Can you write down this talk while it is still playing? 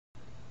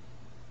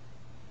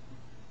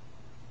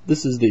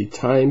This is the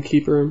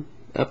Timekeeper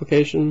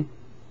application.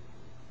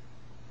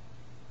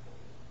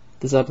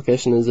 This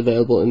application is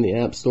available in the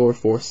App Store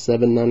for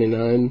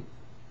 $7.99.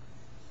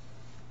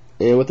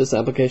 And with this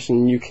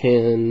application you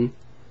can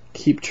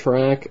keep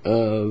track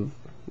of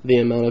the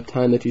amount of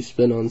time that you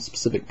spend on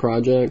specific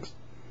projects.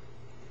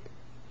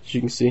 As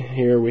you can see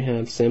here, we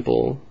have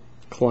sample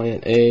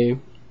client A,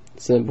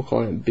 sample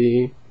client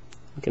B.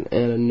 You can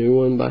add a new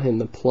one by hitting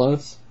the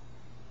plus.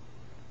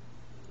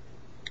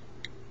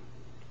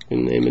 You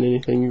can name it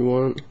anything you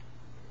want.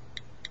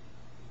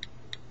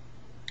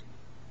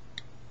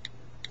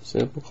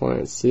 Sample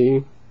client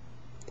C.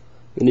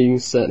 Then you can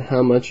set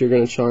how much you're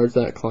going to charge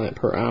that client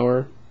per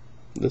hour.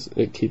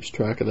 It keeps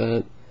track of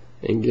that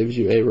and gives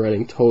you a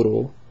running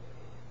total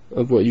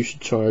of what you should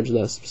charge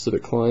that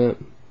specific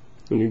client.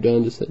 When you're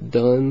done, just hit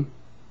done.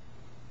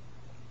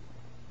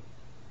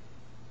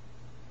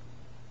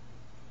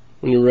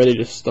 When you're ready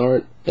to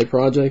start a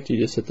project, you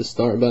just hit the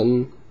start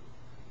button.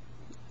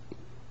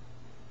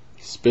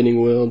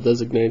 Spinning wheel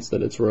designates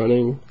that it's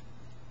running.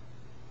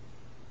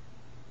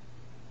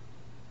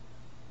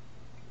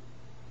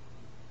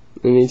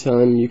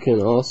 Anytime you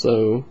can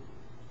also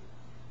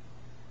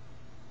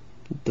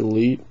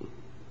delete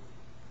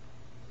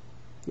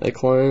a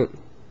client,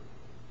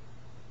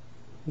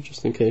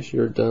 just in case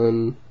you're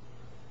done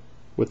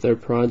with their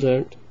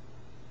project.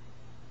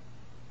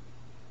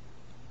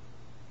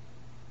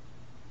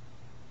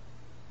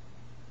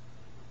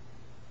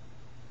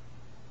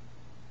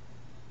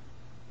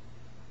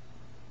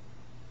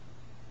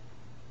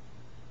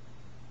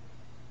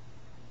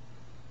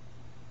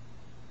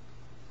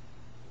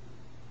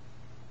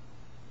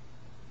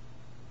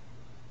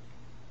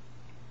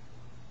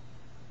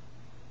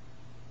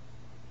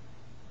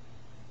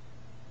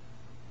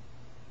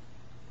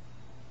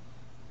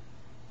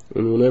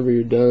 And whenever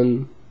you're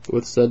done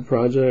with said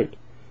project,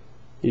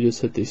 you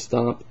just hit the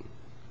stop.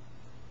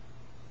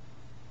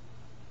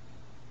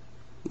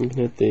 You can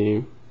hit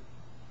the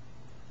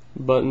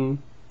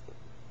button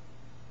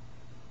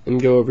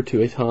and go over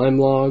to a time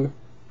log,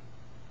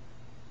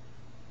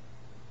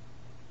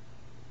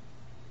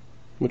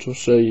 which will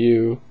show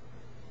you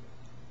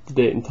the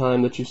date and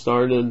time that you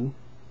started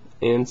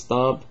and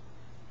stopped,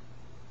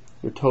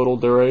 your total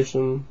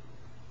duration,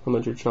 how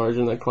much you're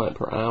charging that client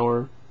per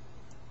hour,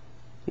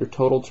 your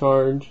total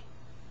charge,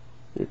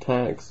 your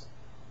tax,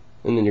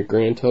 and then your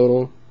grand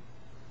total.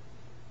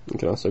 You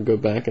can also go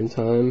back in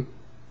time.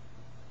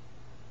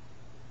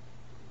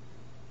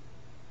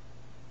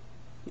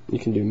 You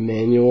can do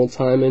manual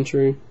time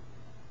entry. You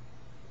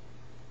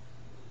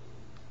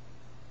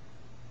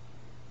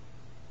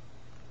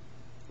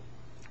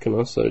can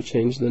also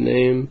change the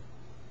name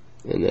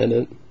and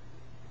edit,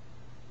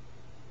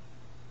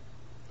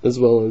 as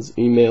well as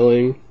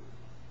emailing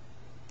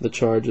the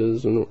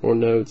charges or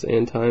notes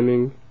and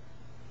timing.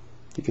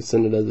 You can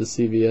send it as a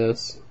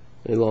CVS,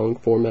 a long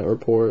format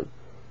report,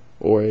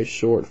 or a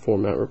short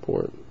format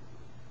report.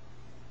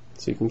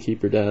 So you can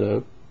keep your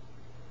data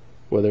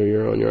whether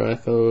you're on your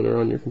iPhone or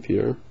on your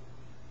computer.